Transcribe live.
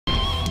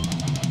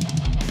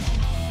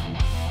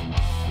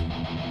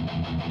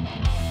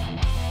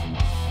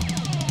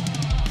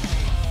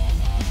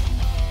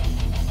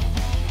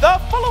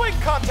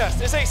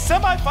contest is a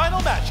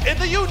semi-final match in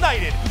the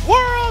United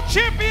World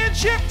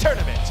Championship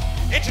Tournament.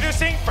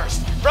 Introducing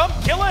first from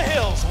Killa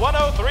Hills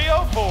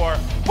 10304,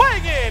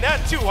 weighing in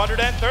at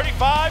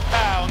 235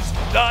 pounds,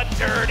 the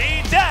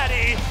Dirty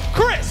Daddy,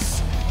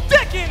 Chris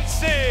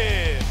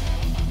Dickinson.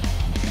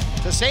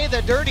 To say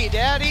the Dirty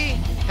Daddy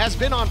has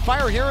been on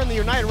fire here in the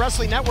United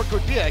Wrestling Network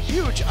would be a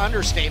huge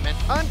understatement.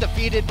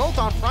 Undefeated both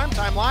on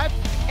Primetime Live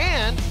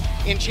and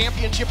in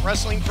Championship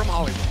Wrestling from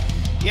Hollywood.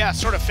 Yeah,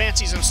 sort of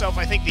fancies himself,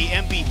 I think, the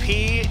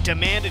MVP,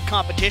 demanded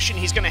competition.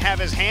 He's going to have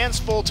his hands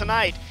full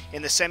tonight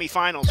in the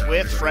semifinals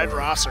with Fred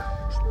Rosser.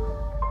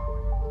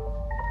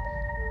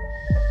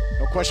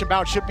 No question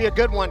about it, should be a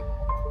good one.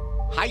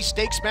 High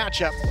stakes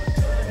matchup.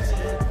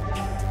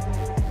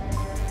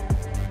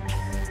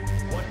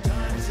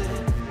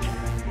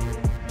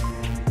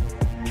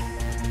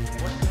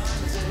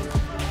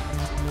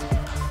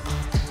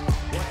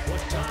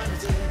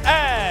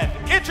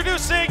 And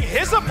introducing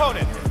his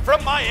opponent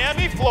from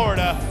Miami,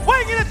 Florida,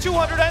 weighing in at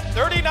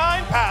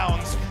 239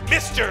 pounds,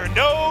 Mr.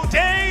 No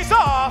Days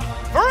Off,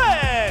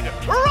 Fred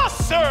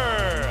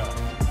Rosser.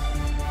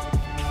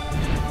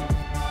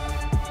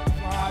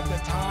 The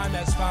time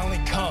has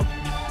finally come.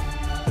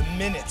 The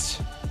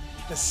minutes,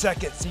 the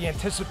seconds, the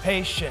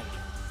anticipation.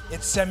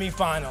 It's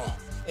semifinal,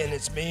 and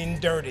it's mean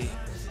dirty.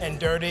 And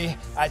Dirty,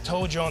 I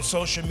told you on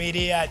social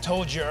media, I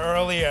told you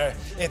earlier,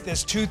 if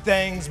there's two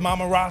things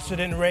Mama Rosser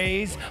didn't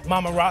raise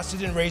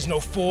no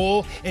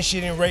fool, and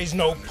she didn't raise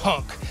no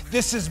punk.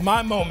 This is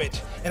my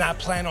moment, and I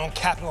plan on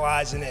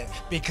capitalizing it,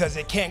 because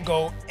it can't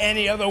go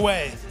any other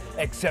way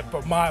except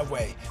for my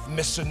way,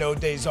 Mr. No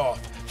Days Off,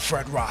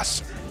 Fred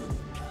Rosser.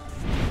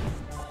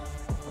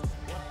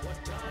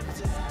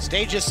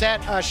 Stage is set,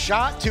 a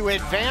shot to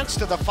advance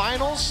to the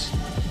finals.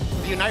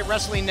 The United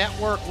Wrestling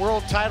Network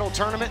World Title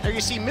Tournament. There you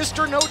see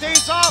Mr. No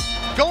Days Off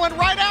going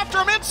right after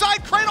him,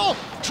 inside cradle,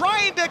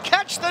 trying to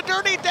catch the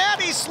Dirty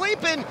Daddy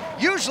sleeping.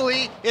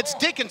 Usually it's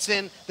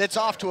Dickinson that's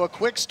off to a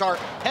quick start.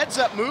 Heads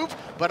up move,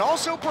 but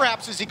also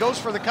perhaps as he goes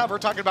for the cover,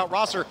 talking about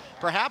Rosser,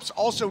 perhaps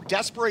also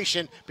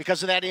desperation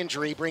because of that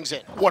injury he brings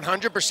in.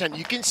 100%.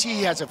 You can see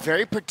he has a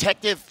very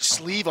protective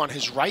sleeve on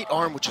his right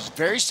arm, which is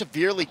very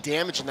severely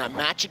damaged in that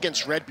match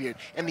against Redbeard.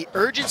 And the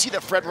urgency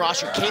that Fred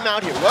Rosser came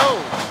out here,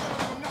 whoa!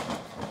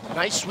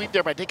 Nice sweep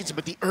there by Dickinson,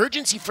 but the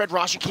urgency Fred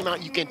Rosser came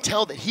out, you can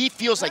tell that he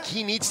feels like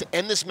he needs to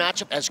end this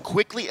matchup as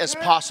quickly as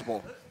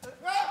possible.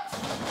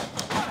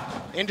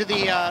 Into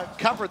the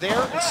cover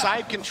there,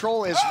 side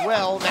control as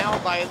well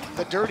now by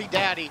the Dirty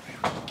Daddy.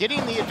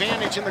 Getting the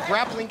advantage in the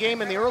grappling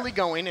game in the early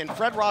going, and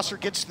Fred Rosser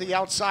gets to the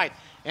outside.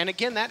 And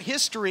again, that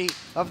history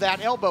of that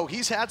elbow,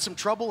 he's had some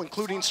trouble,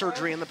 including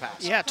surgery in the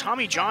past. Yeah,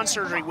 Tommy John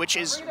surgery, which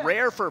is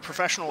rare for a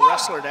professional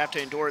wrestler to have to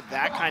endure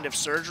that kind of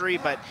surgery,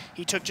 but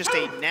he took just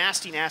a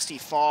nasty, nasty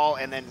fall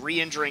and then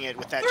re-injuring it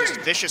with that just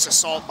vicious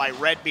assault by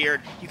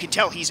Redbeard. You can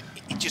tell he's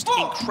just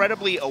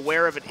incredibly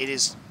aware of it. It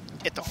is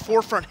at the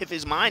forefront of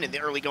his mind in the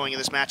early going of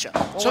this matchup.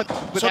 Well,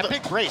 with that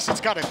big brace,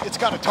 it's got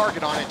a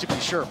target on it to be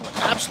sure.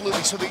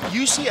 Absolutely. So the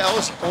UCL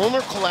is the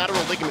ulnar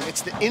collateral ligament.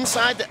 It's the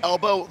inside the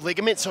elbow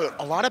ligament. So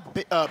a lot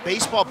of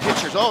baseball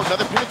pitchers. Oh,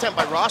 another pin attempt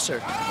by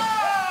Rosser.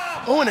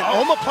 Oh, and an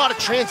omoplata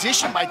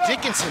transition by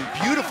Dickinson.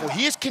 Beautiful.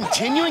 He is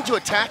continuing to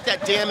attack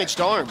that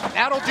damaged arm.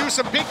 That'll do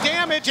some big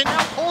damage, and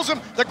now pulls him.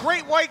 The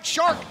great white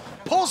shark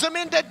pulls him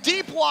into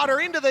deep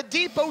water, into the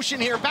deep ocean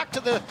here, back to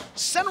the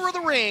center of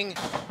the ring.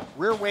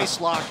 Rear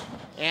waist lock.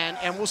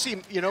 And we'll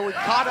see, you know,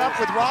 caught up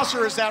with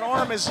Rosser as that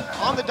arm is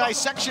on the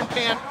dissection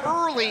pan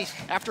early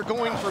after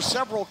going for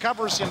several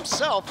covers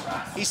himself.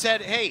 He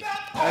said, hey,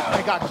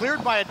 I got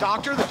cleared by a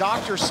doctor. The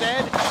doctor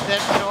said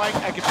that, you know,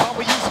 I could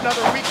probably use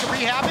another week to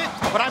rehab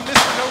it, but I'm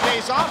Mr. No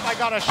Days Off. I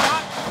got a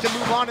shot to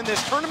move on in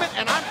this tournament,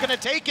 and I'm going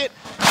to take it.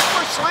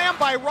 Power slam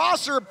by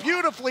Rosser,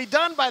 beautifully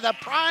done by the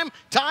prime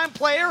time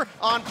player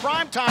on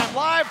Primetime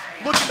Live,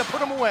 looking to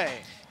put him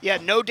away. Yeah,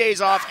 no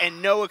days off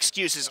and no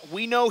excuses.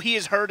 We know he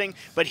is hurting,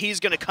 but he's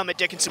going to come at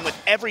Dickinson with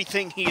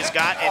everything he has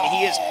got,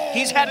 and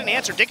he's had an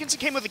answer. Dickinson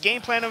came with a game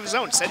plan of his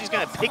own, said he's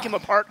going to pick him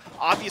apart,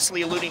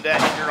 obviously alluding to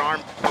that injured arm.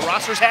 But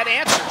Rosser's had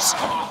answers.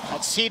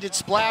 That seated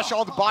splash,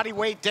 all the body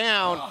weight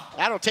down.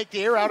 That'll take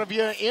the air out of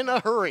you in a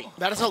hurry.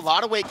 That is a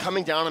lot of weight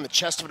coming down on the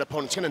chest of an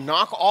opponent. It's going to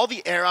knock all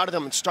the air out of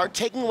them and start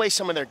taking away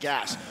some of their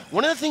gas.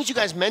 One of the things you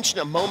guys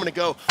mentioned a moment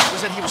ago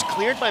was that he was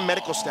cleared by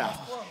medical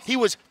staff. He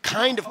was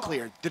kind of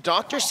cleared. The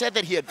doctor said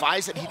that he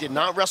advised that he did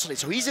not wrestle today,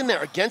 so he's in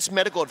there against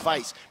medical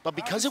advice. But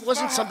because it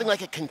wasn't something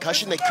like a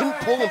concussion, they couldn't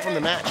pull him from the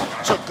match.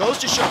 So it goes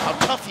to show how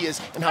tough he is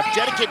and how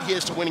dedicated he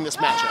is to winning this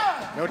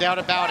matchup. No doubt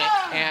about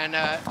it. And,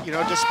 you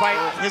know, despite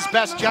his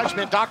best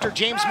judgment, Dr.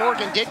 James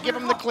Morgan did give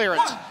him the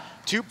clearance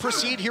to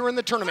proceed here in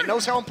the tournament.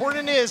 Knows how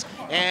important it is.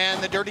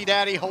 And the Dirty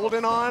Daddy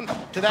holding on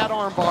to that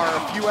arm bar.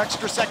 A few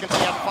extra seconds.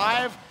 He had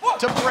 5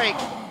 to break.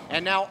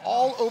 And now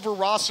all over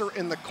Rosser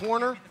in the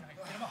corner.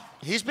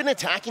 He's been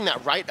attacking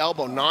that right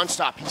elbow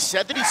nonstop. He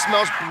said that he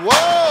smells,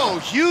 whoa,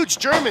 huge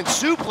German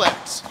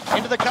suplex.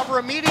 Into the cover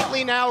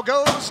immediately now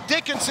goes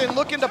Dickinson,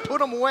 looking to put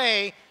him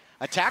away.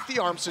 attack the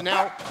arm. So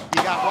now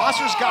you got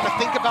Rosser's got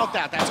to think about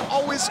that. That's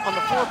always on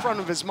the forefront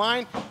of his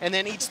mind, and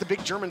then eats the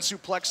big German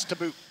suplex to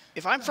boot.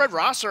 If I'm Fred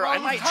Rosser, I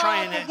might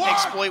try and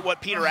exploit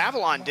what Peter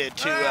Avalon did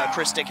to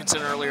Chris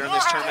Dickinson earlier in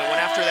this tournament,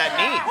 went after that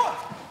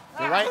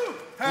knee. You're right.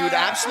 He would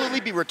absolutely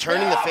be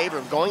returning the favor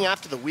of going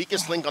after the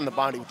weakest link on the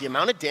body. With the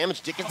amount of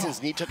damage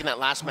Dickinson's knee took in that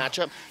last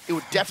matchup, it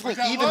would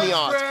definitely even the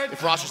odds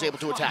if Rosser's able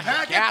to attack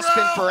it.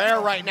 Gasping for air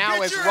right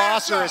now as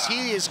Rosser, as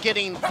he is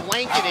getting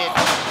blanketed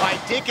by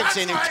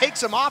Dickinson, who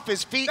takes him off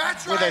his feet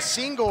with a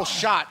single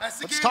shot.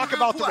 Let's talk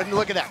about the,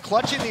 look at that,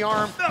 clutching the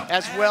arm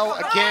as well.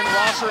 Again,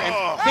 Rosser in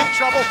big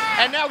trouble,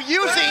 and now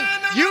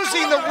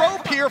using the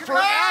rope here for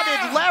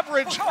added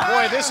leverage.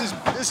 Boy, this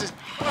is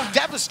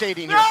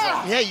devastating here.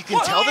 Yeah, you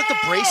can tell that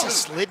the brace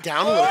is slid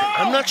down a little bit.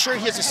 I'm not sure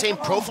he has the same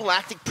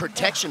prophylactic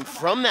protection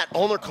from that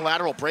ulnar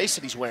collateral brace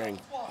that he's wearing.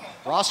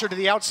 Rosser to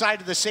the outside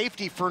of the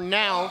safety for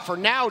now. For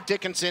now,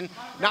 Dickinson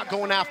not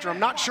going after him.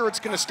 Not sure it's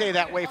going to stay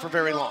that way for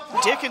very long.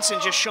 Dickinson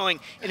just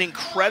showing an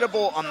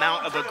incredible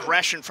amount of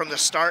aggression from the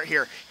start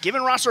here.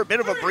 Giving Rosser a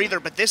bit of a breather,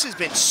 but this has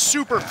been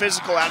super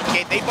physical out of the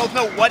gate. They both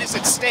know what is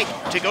at stake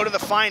to go to the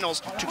finals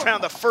to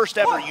crown the first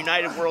ever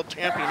United World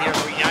Champion here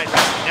for United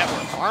Wrestling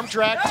Network. Arm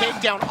drag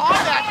takedown on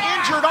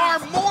that injured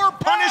arm. More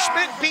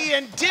punishment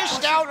being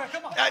dished out.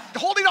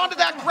 Holding on to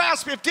that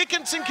grasp. If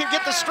Dickinson can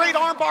get the straight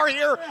arm bar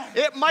here,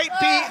 it might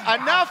be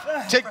enough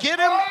to get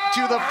him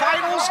to the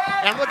finals.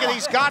 And look at,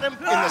 he's got him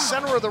in the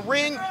center of the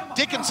ring.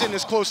 Dickinson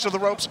is close to the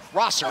ropes.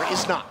 Rosser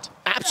is not.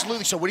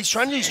 Absolutely. So what he's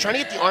trying to do, he's trying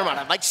to get the arm out.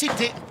 I'd like to see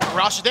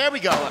Rosser, there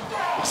we go.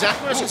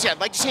 Exactly what I was going to say. I'd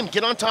like to see him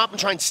get on top and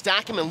try and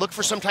stack him and look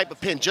for some type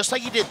of pin, just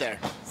like he did there.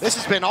 This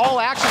has been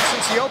all action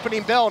since the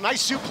opening bell.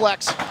 Nice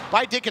suplex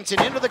by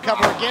Dickinson into the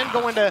cover. Again,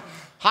 going to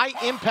high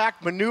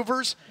impact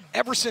maneuvers.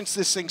 Ever since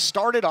this thing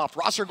started off,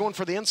 Rosser going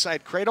for the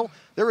inside cradle.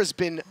 There has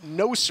been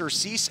no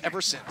surcease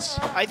ever since.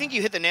 I think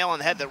you hit the nail on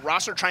the head that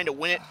Rosser trying to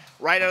win it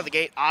right out of the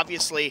gate,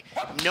 obviously,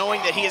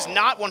 knowing that he is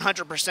not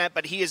 100%,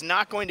 but he is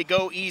not going to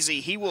go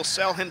easy. He will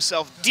sell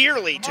himself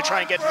dearly to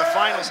try and get to the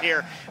finals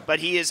here, but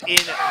he is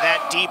in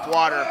that deep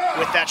water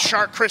with that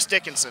shark Chris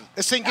Dickinson.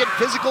 This thing getting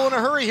physical in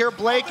a hurry here,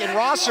 Blake, and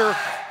Rosser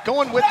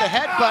going with the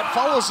headbutt,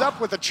 follows up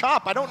with a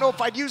chop. I don't know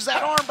if I'd use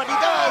that arm, but he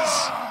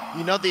does.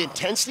 You know, the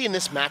intensity in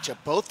this matchup,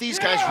 both these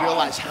guys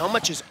realize how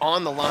much is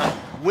on the line.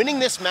 Winning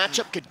this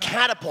matchup could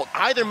catapult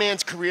either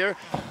man's career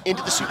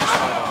into the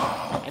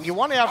superstar. And you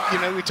want to have, you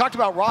know, we talked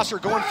about Rosser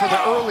going for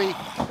the early,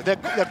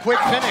 the quick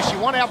finish. You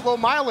want to have low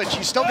mileage.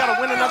 You still got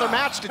to win another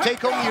match to take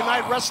home the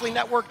United Wrestling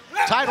Network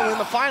title in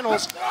the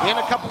finals in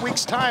a couple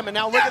weeks' time. And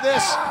now look at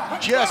this,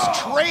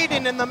 just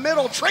trading in the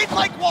middle, trading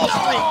like Wall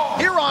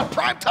Street here on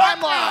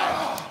Primetime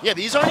Live. Yeah,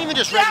 these aren't even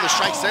just regular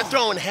strikes. They're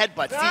throwing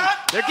headbutt feet.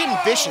 They're getting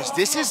vicious.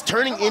 This is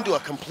turning into a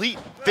complete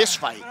fist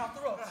fight.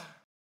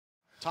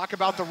 Talk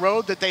about the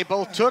road that they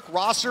both took.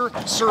 Rosser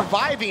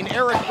surviving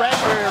Eric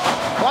Redbeard,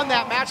 won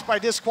that match by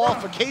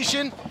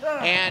disqualification,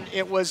 and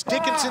it was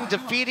Dickinson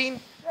defeating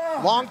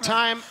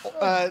longtime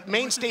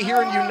mainstay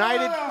here in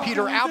United,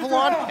 Peter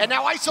Avalon, and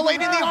now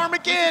isolating the arm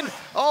again.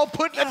 Oh,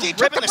 he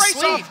took the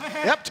brace off.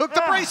 Yep, took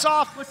the brace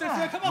off.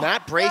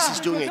 That brace is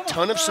doing a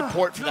ton of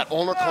support for that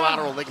ulnar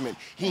collateral ligament.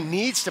 He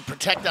needs to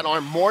protect that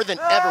arm more than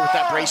ever with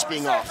that brace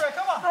being off.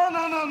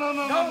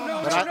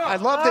 But I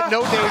love that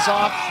no days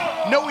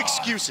off, no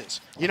excuses.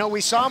 You know,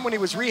 we saw him when he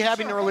was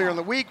rehabbing earlier in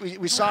the week.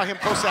 We saw him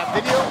post that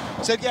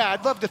video. Said, yeah,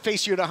 I'd love to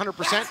face you at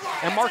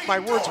 100%. And mark my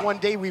words, one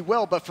day we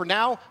will. But for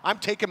now, I'm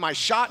taking my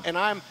shot, and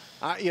I'm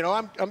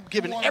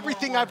giving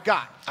everything I've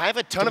got. I have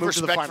a ton of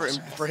respect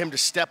for him to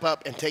step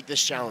up and take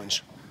this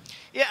challenge.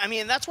 Yeah, I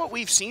mean, that's what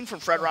we've seen from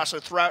Fred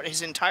Rosser throughout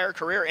his entire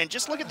career. And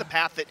just look at the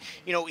path that,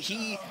 you know,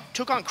 he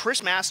took on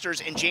Chris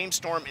Masters and James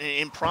Storm in an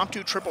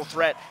impromptu triple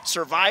threat,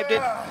 survived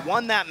it,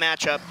 won that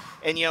matchup,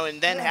 and, you know, and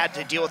then had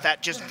to deal with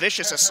that just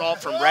vicious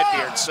assault from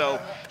Redbeard.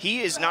 So he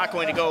is not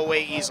going to go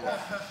away easily.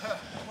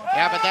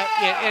 Yeah,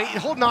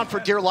 but holding on for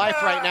dear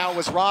life right now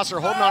was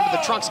Rosser, holding on to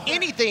the trunks.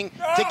 Anything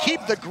to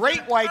keep the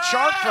great white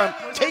shark from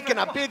taking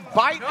a big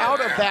bite out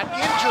of that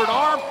injured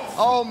arm.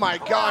 Oh my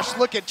gosh,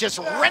 look at just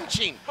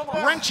wrenching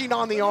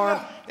on the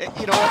arm.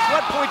 You know, at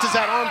what point does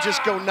that arm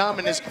just go numb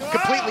and is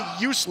completely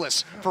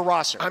useless for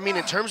Rosser? I mean,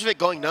 in terms of it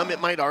going numb, it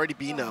might already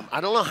be numb.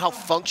 I don't know how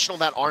functional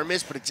that arm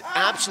is, but it's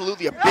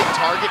absolutely a big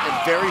target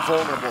and very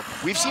vulnerable.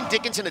 We've seen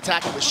Dickinson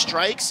attack it with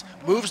strikes,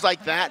 moves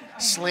like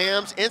that,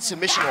 slams, and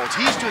submission holds.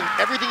 He's doing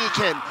everything he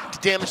can to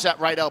damage that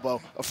right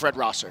elbow of Fred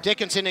Rosser.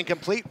 Dickinson in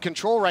complete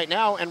control right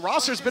now, and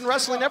Rosser's been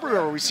wrestling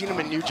everywhere. We've seen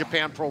him in New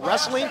Japan Pro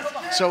Wrestling,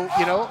 so,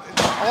 you know,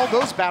 all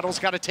those battles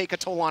got to take a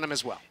toll on him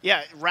as well.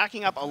 Yeah,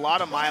 racking up a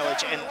lot of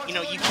mileage, and, you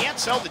know, you can't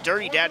sell the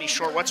Dirty Daddy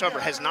short whatsoever.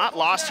 Has not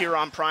lost here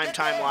on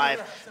Primetime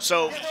Live,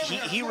 so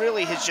he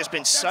really has just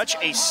been such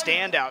a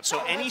standout.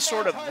 So any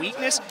sort of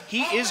weakness,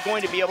 he is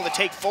going to be able to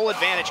take full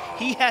advantage.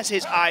 He has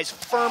his eyes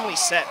firmly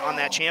set on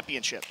that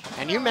championship.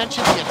 And you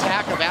mentioned the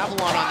attack of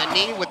Avalon on the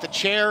knee with the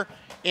chair.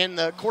 in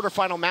the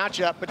quarterfinal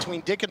matchup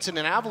between Dickinson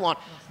and Avalon.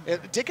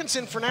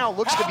 Dickinson, for now,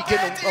 looks to be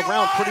getting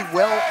around pretty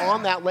well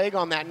on that leg,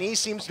 on that knee.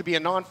 Seems to be a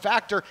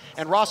non-factor,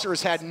 and Rosser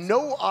has had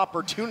no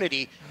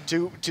opportunity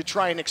to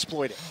try and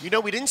exploit it. You know,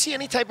 we didn't see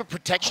any type of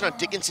protection on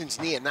Dickinson's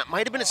knee, and that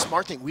might have been a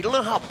smart thing. We don't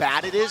know how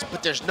bad it is,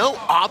 but there's no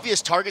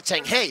obvious target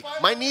saying, hey,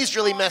 my knee's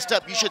really messed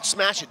up, you should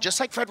smash it, just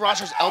like Fred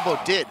Rosser's elbow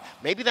did.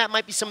 Maybe that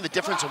might be some of the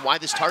difference in why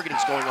this targeting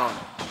is going on.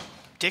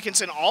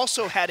 Dickinson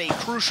also had a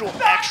crucial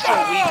extra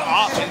week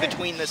off in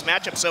between this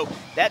matchup, so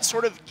that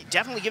sort of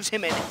definitely gives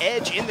him an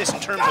edge in this in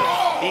terms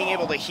of being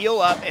able to heal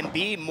up and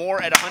be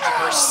more at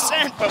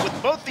 100%. But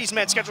with both these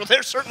men scheduled,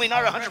 they're certainly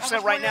not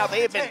 100% right now. They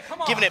have been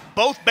giving it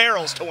both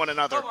barrels to one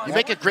another. You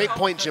make a great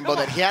point, Jimbo,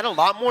 that he had a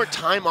lot more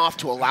time off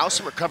to allow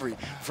some recovery.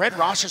 Fred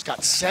Rosser's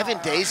got 7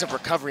 days of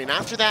recovery, and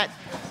after that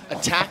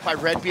attack by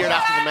Redbeard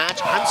after the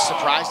match, I'm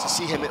surprised to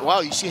see him,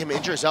 well, you see him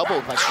injure his elbow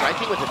by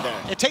striking with it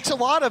there. It takes a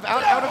lot of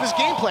out of his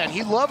game plan.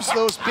 He loves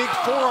those big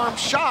forearm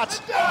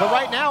shots, but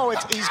right now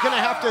he's going to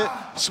have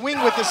to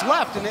swing with his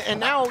left, and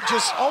now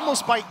just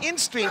almost by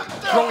instinct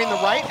throwing the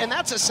right, and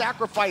that's a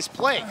sacrifice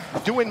play,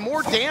 doing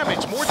more damage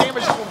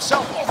to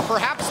himself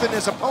perhaps than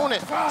his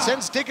opponent.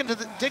 Sends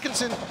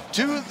Dickinson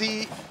to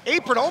the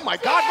apron. Oh my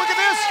God, look at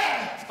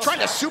this! Trying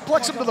to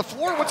suplex him to the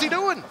floor. What's he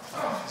doing?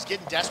 He's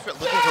getting desperate,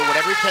 looking for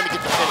whatever he can to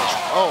get the finish.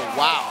 Oh,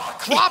 wow.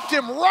 Dropped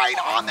him right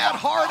on that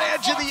hard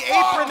edge of the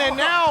apron, and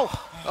now,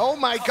 oh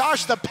my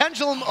gosh, the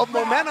pendulum of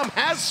momentum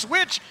has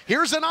switched.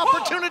 Here's an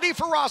opportunity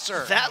for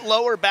Rosser. That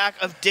lower back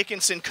of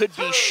Dickinson could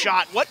be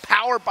shot. What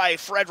power by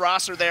Fred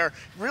Rosser there,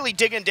 really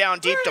digging down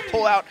deep to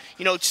pull out,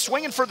 you know,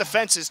 swinging for the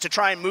fences to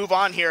try and move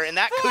on here, and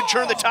that could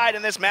turn the tide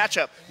in this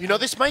matchup. You know,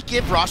 this might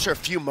give Rosser a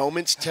few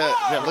moments to,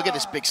 look at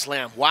this big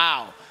slam.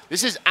 Wow.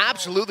 This is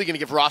absolutely going to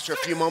give Rosser a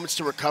few moments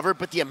to recover,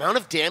 but the amount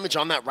of damage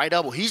on that right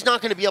elbow, he's not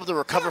going to be able to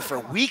recover for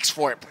weeks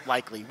for it,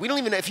 likely. We don't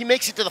even know if he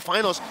makes it to the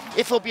finals,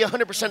 if he'll be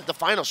 100% at the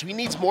finals. So he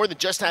needs more than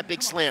just that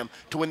big slam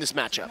to win this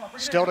matchup.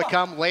 Still to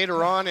come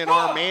later on in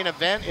our main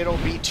event, it'll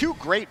be two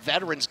great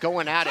veterans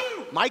going at it.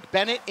 Mike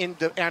Bennett and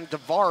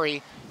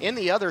Davari in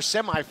the other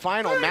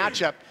semifinal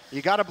matchup.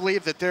 You got to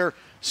believe that they're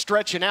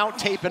stretching out,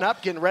 taping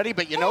up, getting ready,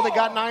 but you know they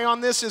got an eye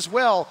on this as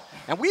well.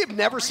 And we have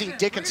never seen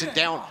Dickinson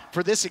down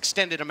for this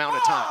extended amount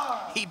of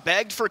time. He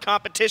begged for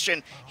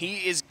competition. He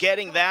is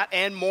getting that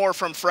and more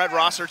from Fred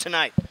Rosser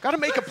tonight. Got to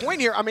make a point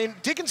here. I mean,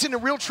 Dickinson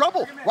in real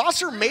trouble.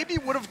 Rosser maybe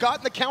would have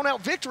gotten the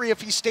count-out victory if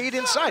he stayed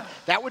inside.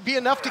 That would be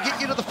enough to get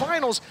you to the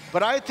finals,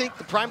 but I think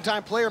the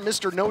primetime player,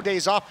 Mr. No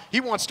Days Off, he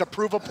wants to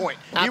prove a point.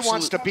 Absolutely. He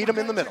wants to beat him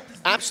in the middle.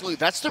 Absolutely.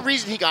 That's the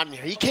reason he got in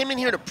here. He came in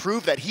here to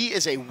prove that he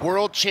is a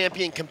world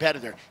champion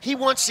competitor. He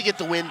wants to get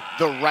the win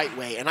the right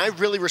way, and I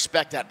really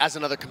respect that as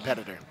another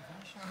competitor.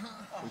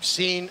 We've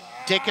seen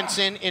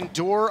Dickinson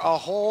endure a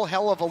whole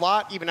hell of a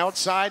lot, even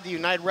outside the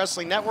United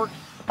Wrestling Network.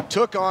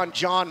 Took on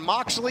John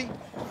Moxley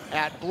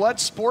at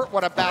Bloodsport.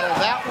 What a battle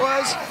that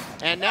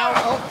was. And now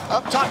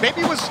up top,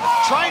 maybe he was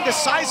trying to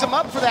size him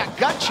up for that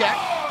gut check.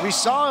 We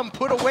saw him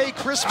put away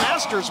Chris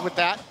Masters with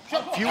that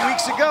a few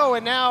weeks ago,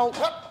 and now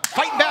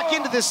fighting back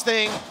into this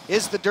thing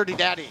is the Dirty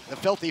Daddy, the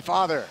Filthy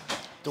Father.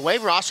 The way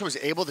Rosser was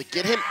able to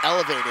get him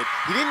elevated,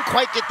 he didn't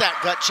quite get that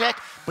gut check,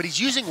 but he's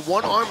using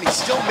one arm and he's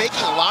still making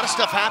a lot of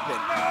stuff happen.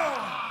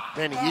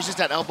 Man, he uses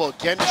that elbow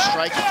again to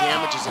strike and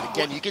damages it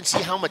again. You can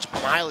see how much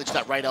mileage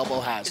that right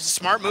elbow has. It's a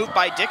smart move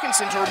by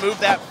Dickinson to remove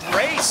that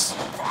brace.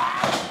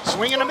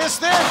 Swing and a miss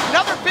there.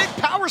 Another big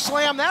power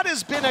slam. That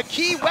has been a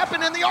key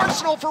weapon in the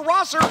arsenal for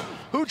Rosser,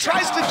 who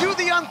tries to do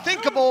the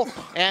unthinkable.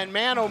 And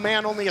man, oh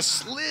man, only a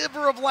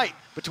sliver of light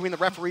between the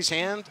referee's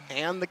hand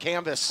and the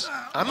canvas.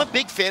 I'm a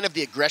big fan of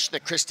the aggression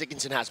that Chris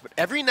Dickinson has, but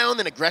every now and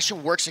then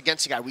aggression works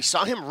against a guy. We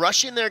saw him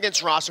rush in there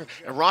against Rosser,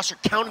 and Rosser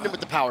countered him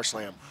with the power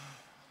slam.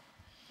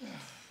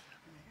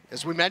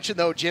 As we mentioned,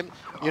 though, Jim,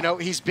 you know,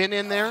 he's been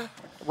in there.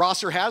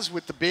 Rosser has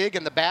with the big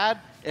and the bad.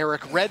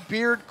 Eric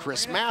Redbeard,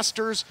 Chris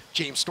Masters,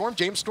 James Storm.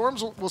 James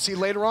Storms we'll see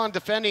later on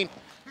defending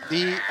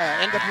the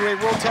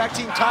NWA World Tag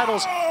Team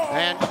titles.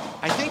 And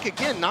I think,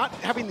 again, not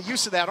having the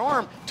use of that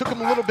arm took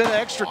him a little bit of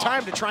extra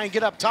time to try and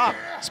get up top.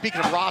 Speaking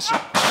of Rosser.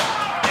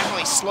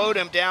 Definitely slowed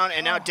him down,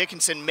 and now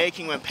Dickinson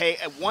making him pay.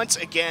 Once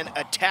again,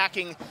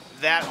 attacking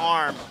that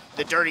arm,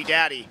 the Dirty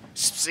Daddy.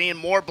 Seeing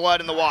more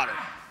blood in the water.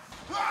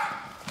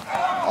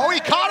 Oh, he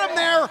caught him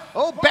there.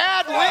 Oh,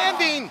 bad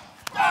landing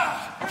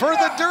for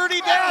the Dirty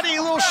Daddy.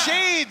 Little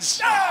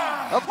shades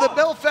of the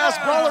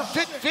Belfast Brawler.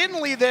 Fit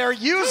Finley there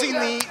using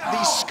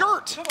the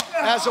skirt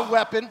as a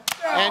weapon.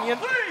 And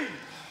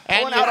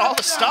pulling out all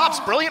the stops.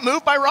 Brilliant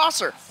move by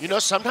Rosser. You know,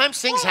 sometimes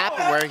things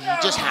happen where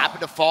you just happen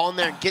to fall in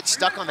there and get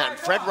stuck on that. And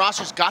Fred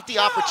Rosser's got the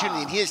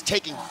opportunity, and he is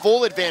taking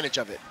full advantage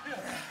of it.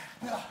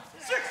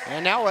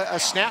 And now a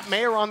snap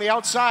mayor on the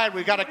outside.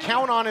 We've got to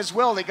count on as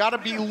well. They got to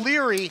be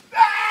leery.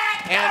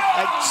 And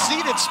a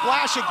seated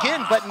splash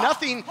again, but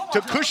nothing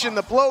to cushion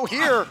the blow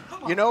here.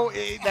 You know,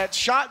 that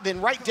shot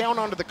then right down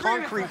onto the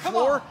concrete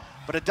floor.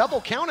 But a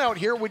double countout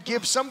here would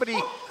give somebody,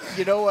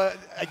 you know,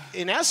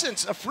 in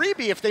essence, a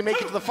freebie if they make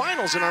it to the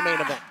finals in our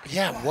main event.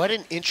 Yeah, what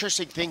an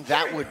interesting thing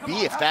that would be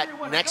if that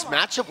next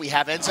matchup we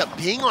have ends up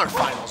being our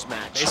finals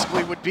match.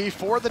 Basically would be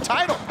for the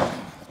title.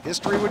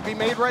 History would be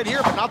made right here,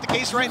 but not the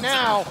case right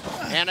now.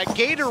 And a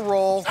gator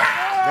roll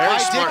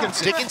by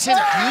Dickinson. Dickinson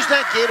used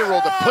that gator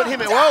roll to put him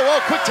in. Whoa, whoa,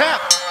 quick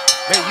tap.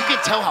 Man, you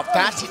can tell how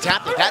fast he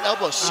tapped it. That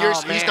elbow,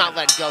 seriously, he's not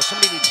letting go.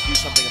 Somebody needs to do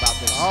something about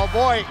this. Oh,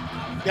 boy.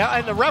 Yeah,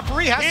 and the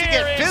referee has to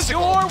get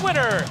physical. Here is your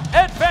winner,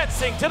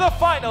 advancing to the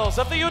finals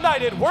of the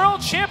United World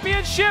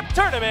Championship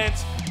Tournament,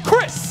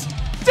 Chris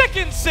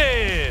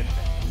Dickinson.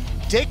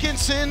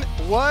 Dickinson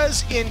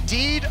was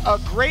indeed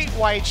a great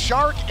white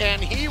shark, and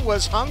he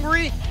was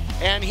hungry,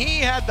 and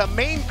he had the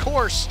main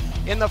course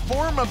in the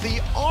form of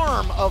the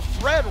arm of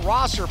Fred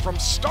Rosser from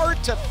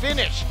start to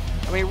finish.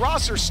 I mean,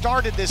 Rosser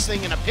started this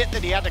thing in a pit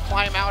that he had to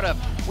climb out of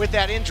with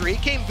that injury.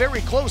 He came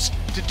very close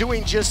to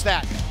doing just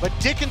that, but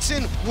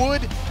Dickinson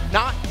would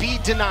not be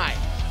denied.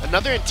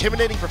 Another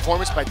intimidating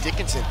performance by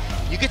Dickinson.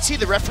 You could see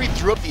the referee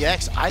threw up the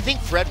X. I think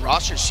Fred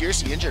Rosser is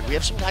seriously injured. We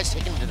have some guys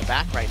taking him to the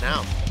back right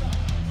now.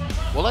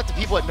 We'll let the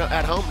people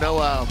at home know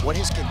what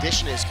his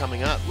condition is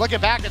coming up. Looking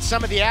back at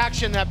some of the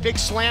action, that big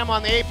slam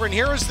on the apron.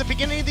 Here is the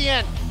beginning of the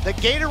end. The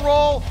gator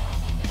roll,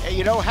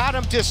 you know, had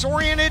him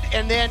disoriented,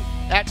 and then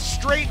that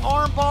straight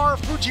arm bar,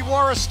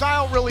 Fujiwara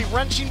style, really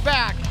wrenching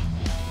back.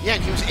 Yeah,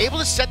 and he was able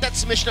to set that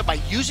submission up by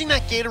using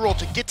that gator roll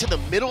to get to the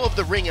middle of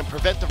the ring and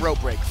prevent the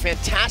rope break.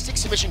 Fantastic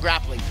submission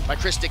grappling by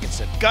Chris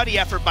Dickinson. Gutty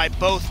effort by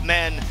both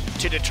men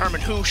to determine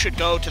who should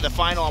go to the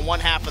final on one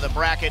half of the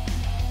bracket.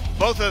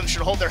 Both of them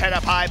should hold their head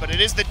up high, but it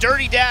is the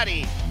Dirty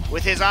Daddy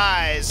with his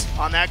eyes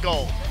on that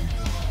gold.